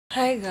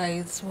Hi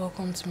guys,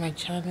 welcome to my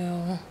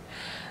channel,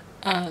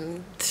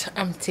 and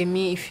I'm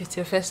Timmy. If it's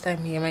your first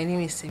time here, my name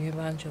is Timmy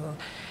Banjo.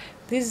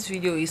 This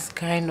video is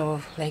kind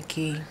of like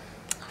a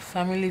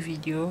family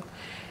video,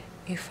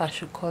 if I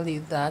should call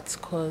it that,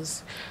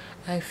 because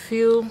I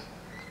feel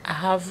I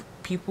have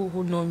people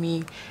who know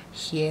me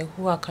here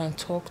who I can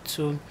talk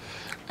to,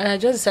 and I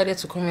just decided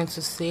to come in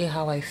to say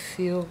how I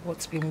feel,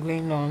 what's been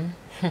going on.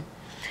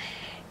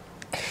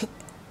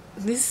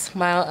 This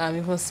smile, I'm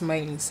even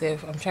smiling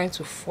self, I'm trying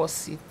to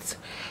force it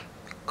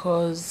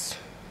because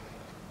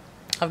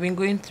I've been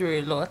going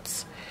through a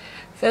lot.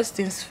 First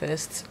things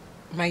first,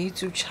 my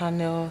YouTube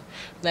channel,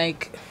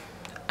 like,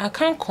 I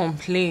can't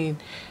complain,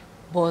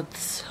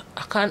 but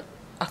I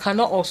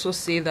cannot also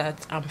say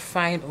that I'm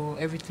fine or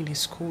everything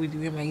is cool with the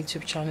way my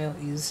YouTube channel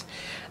is.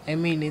 I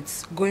mean,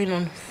 it's going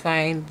on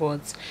fine,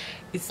 but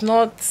it's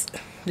not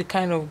the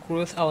kind of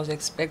growth I was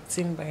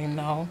expecting by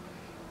now,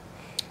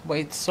 but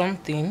it's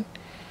something.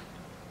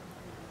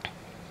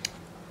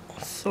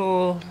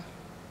 So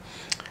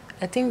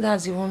I think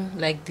that's even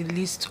like the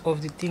list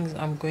of the things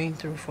I'm going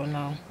through for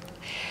now.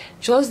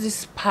 Just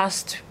this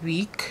past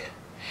week,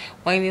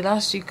 or in the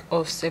last week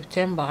of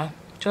September,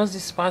 just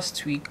this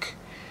past week,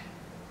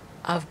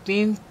 I've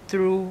been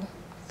through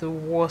the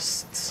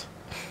worst.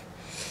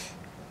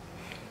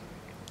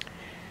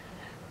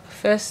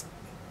 First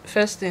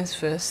things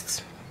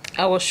first,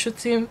 I was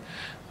shooting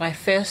my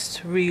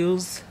first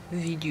Reels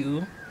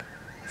video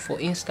for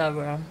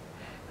Instagram,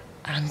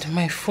 and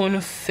my phone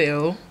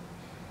fell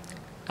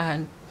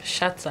and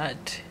shattered.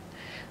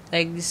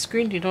 Like, the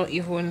screen did not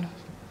even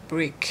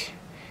break,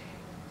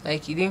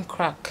 like it didn't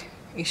crack,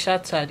 it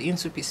shattered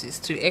into pieces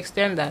to the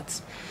extent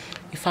that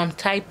if I'm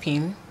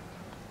typing,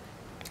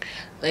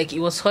 like, it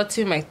was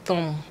hurting my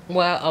thumb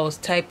while I was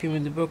typing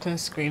with the broken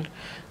screen.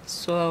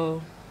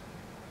 So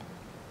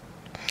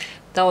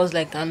that was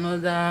like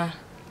another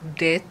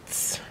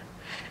death.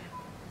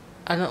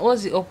 And what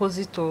was the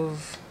opposite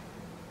of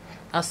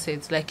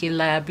assets? Like a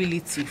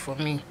liability for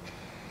me.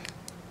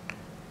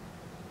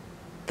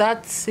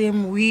 That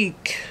same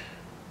week,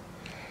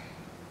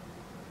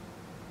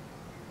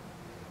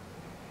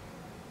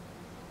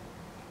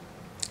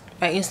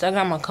 my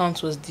Instagram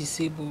account was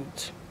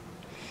disabled.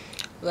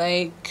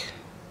 Like,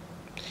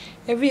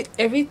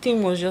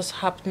 everything was just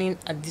happening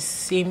at the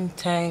same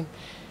time,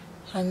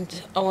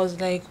 and I was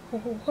like,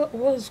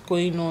 what's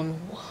going on?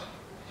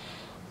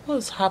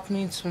 What's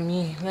happening to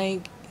me?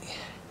 Like,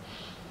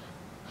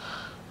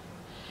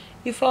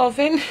 if I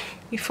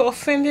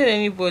offended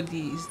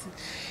anybody,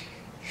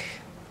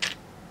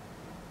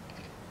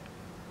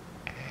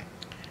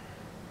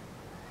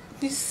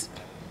 this,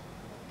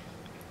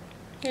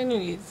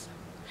 anyways,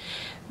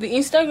 the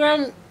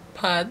Instagram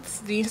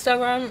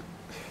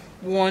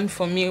one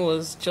for me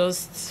was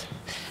just,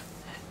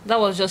 that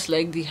was just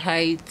like the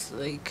height.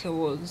 Like, I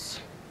was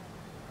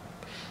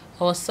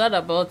sad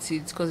about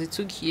it because it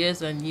took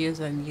years and years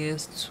and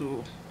years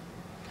to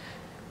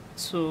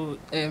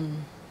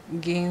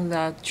gain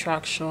that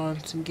traction,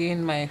 to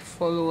gain my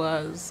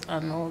followers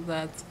and all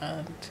that,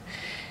 and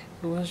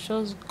it was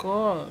just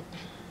gone.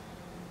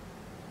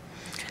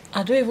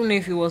 I don't even know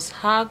if it was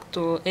hacked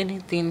or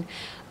anything.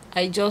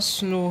 I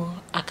just know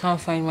I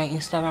can't find my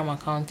Instagram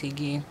account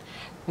again.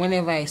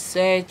 Whenever I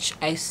search,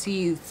 I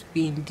see it's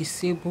been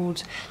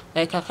disabled.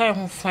 Like, I can't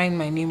even find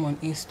my name on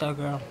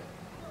Instagram.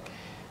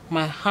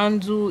 My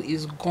handle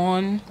is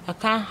gone. I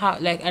can't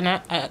have, like, and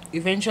I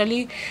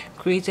eventually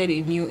created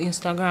a new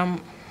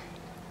Instagram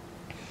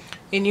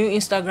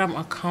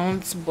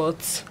account,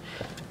 but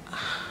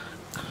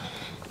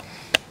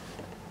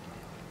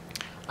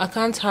I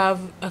can't have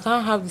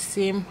the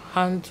same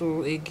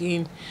handle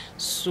again.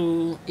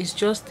 So it's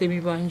just Temi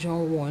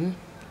Banjo 1.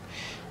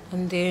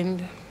 And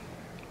then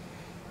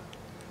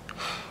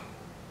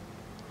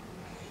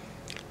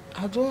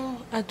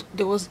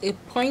there was a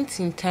point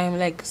in time,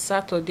 like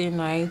Saturday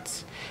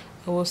night,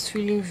 I was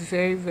feeling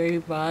very, very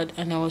bad,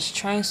 and I was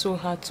trying so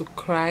hard to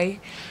cry.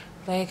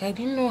 Like, I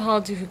didn't know how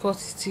difficult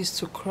it is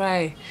to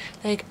cry.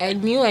 Like, I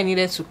knew I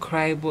needed to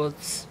cry,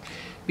 but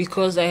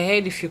because I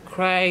heard if you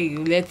cry,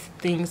 you let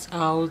things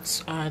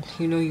out, and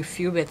you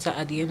feel better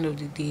at the end of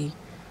the day.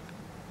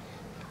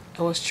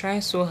 I was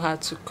trying so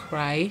hard to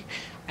cry.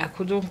 I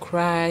couldn't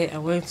cry. I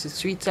went to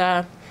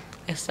Twitter.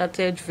 I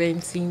started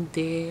venting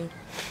there.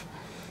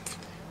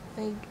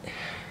 Like,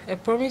 I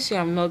promise you,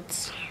 I'm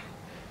not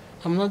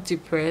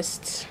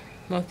depressed.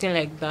 Nothing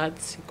like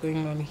that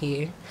going on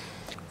here.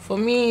 For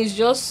me, it's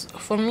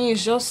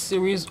just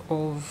series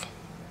of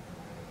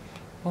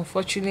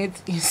unfortunate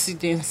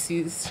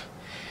incidences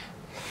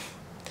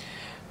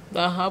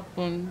that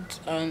happened,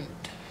 and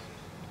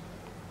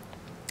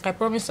I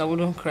promise I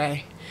wouldn't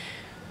cry.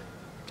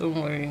 Don't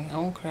worry, I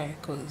won't cry,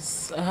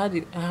 because I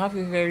have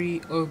a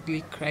very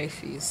ugly cry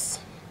face,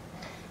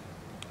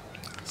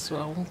 so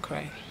I won't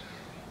cry.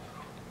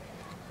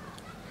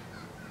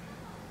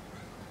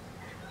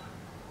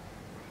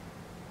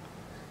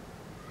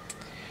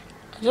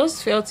 I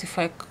just felt if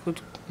I could,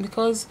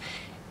 because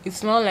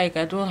it's not like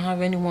I don't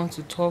have anyone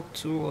to talk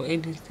to or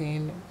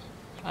anything.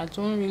 I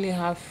don't really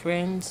have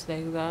friends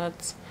like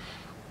that.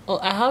 Oh,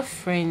 I have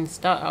friends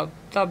that'll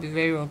be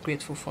very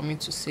ungrateful for me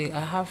to say. I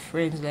have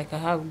friends, like I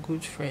have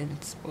good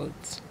friends,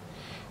 but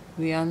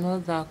we are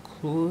not that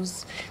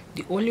close.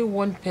 The only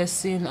one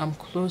person I'm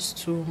close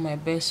to, my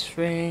best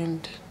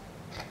friend,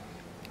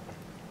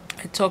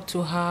 I talk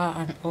to her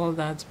and all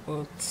that,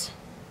 but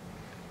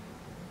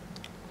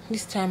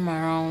this time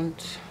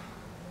around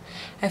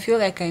I feel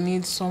like I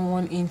need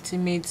someone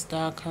intimate that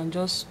I can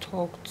just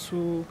talk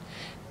to,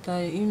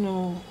 that can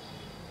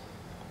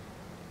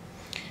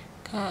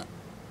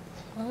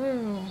I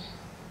don't know.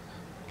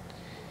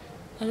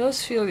 I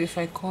just feel if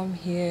I come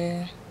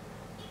here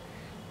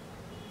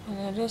and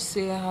I just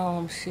say how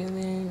I'm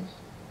feeling,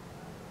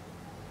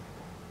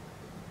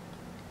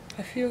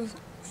 I feel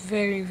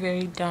very,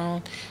 very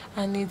down.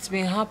 And it's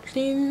been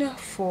happening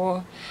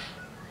for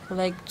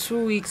like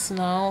 2 weeks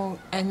now.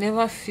 I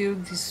never feel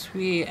this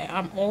way.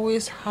 I'm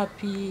always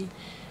happy.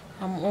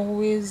 I'm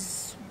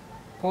always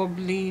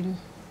bubbling.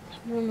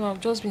 I don't know, I've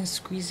just been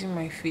squeezing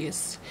my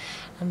face.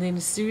 And then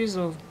a series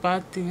of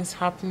bad things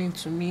happening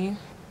to me.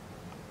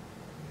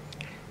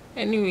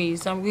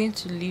 Anyways, I'm going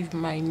to leave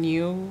my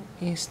new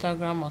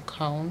Instagram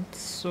account,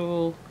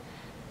 so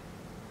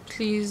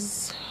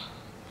please,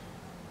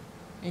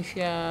 if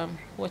you are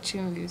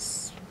watching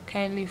this,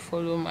 kindly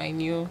follow my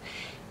new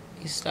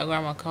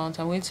Instagram account.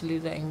 I'm going to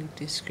leave that in the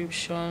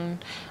description.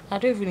 I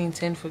don't even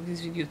intend for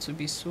this video to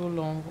be so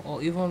long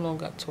or even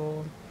long at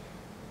all.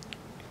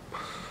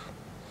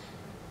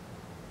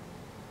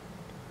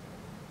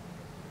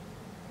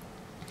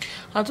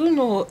 I don't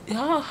know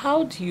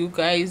how do you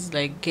guys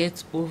like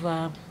get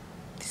over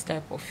this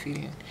type of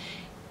feeling.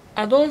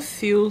 I don't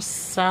feel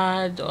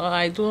sad, or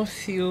I don't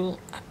feel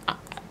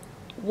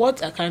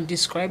what I can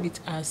describe it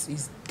as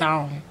is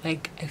down.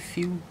 Like I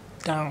feel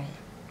down.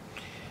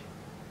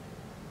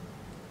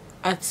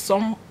 At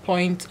some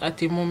point,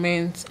 at a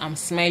moment, I'm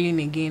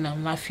smiling again,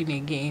 I'm laughing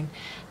again,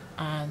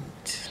 and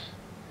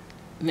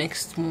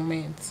next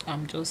moment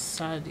I'm just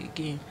sad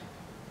again.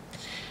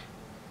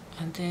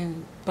 And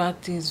then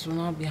bad things will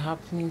not be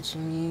happening to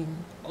me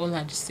all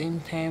at the same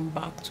time,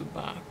 back to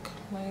back.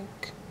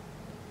 Like,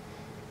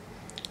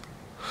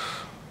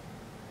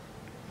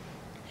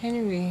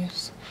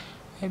 anyways,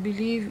 I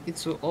believe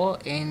it will all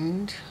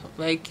end.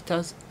 Like, it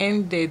has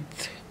ended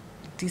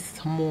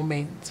this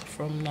moment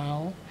from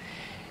now,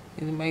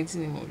 in the mighty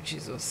name of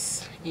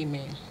Jesus.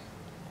 Amen.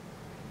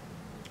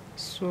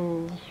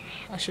 So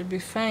I should be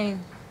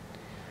fine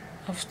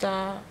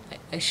after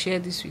I share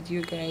this with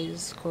you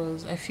guys,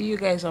 because I feel you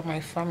guys are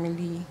my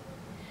family.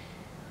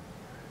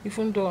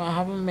 Even though I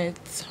haven't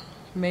met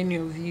many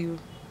of you,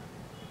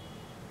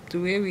 the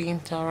way we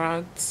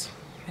interact,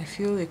 I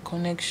feel a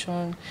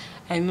connection.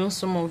 I know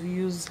some of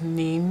you's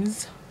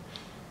names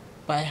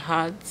by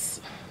heart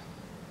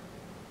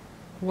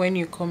when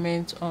you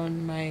comment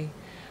on my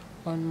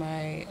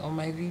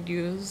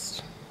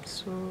videos.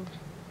 So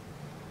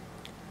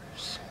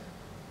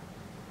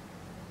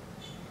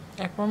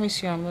I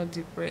promise you I'm not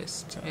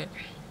depressed.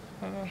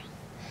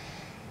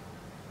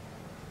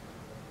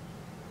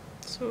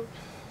 So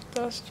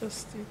that's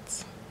just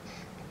it.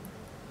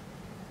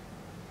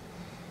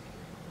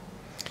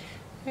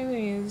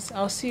 Anyways,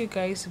 I'll see you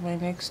guys in my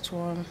next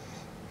one.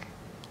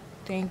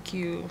 Thank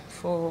you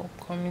for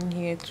coming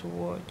here to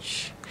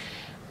watch.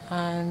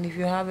 And if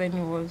you have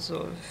any words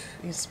of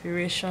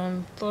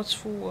inspiration,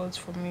 thoughtful words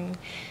for me,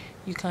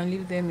 you can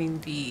leave them in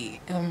the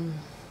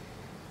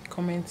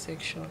comment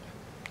section.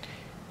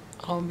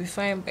 I'll be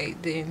fine by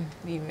then.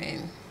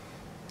 Amen.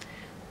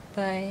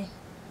 Bye.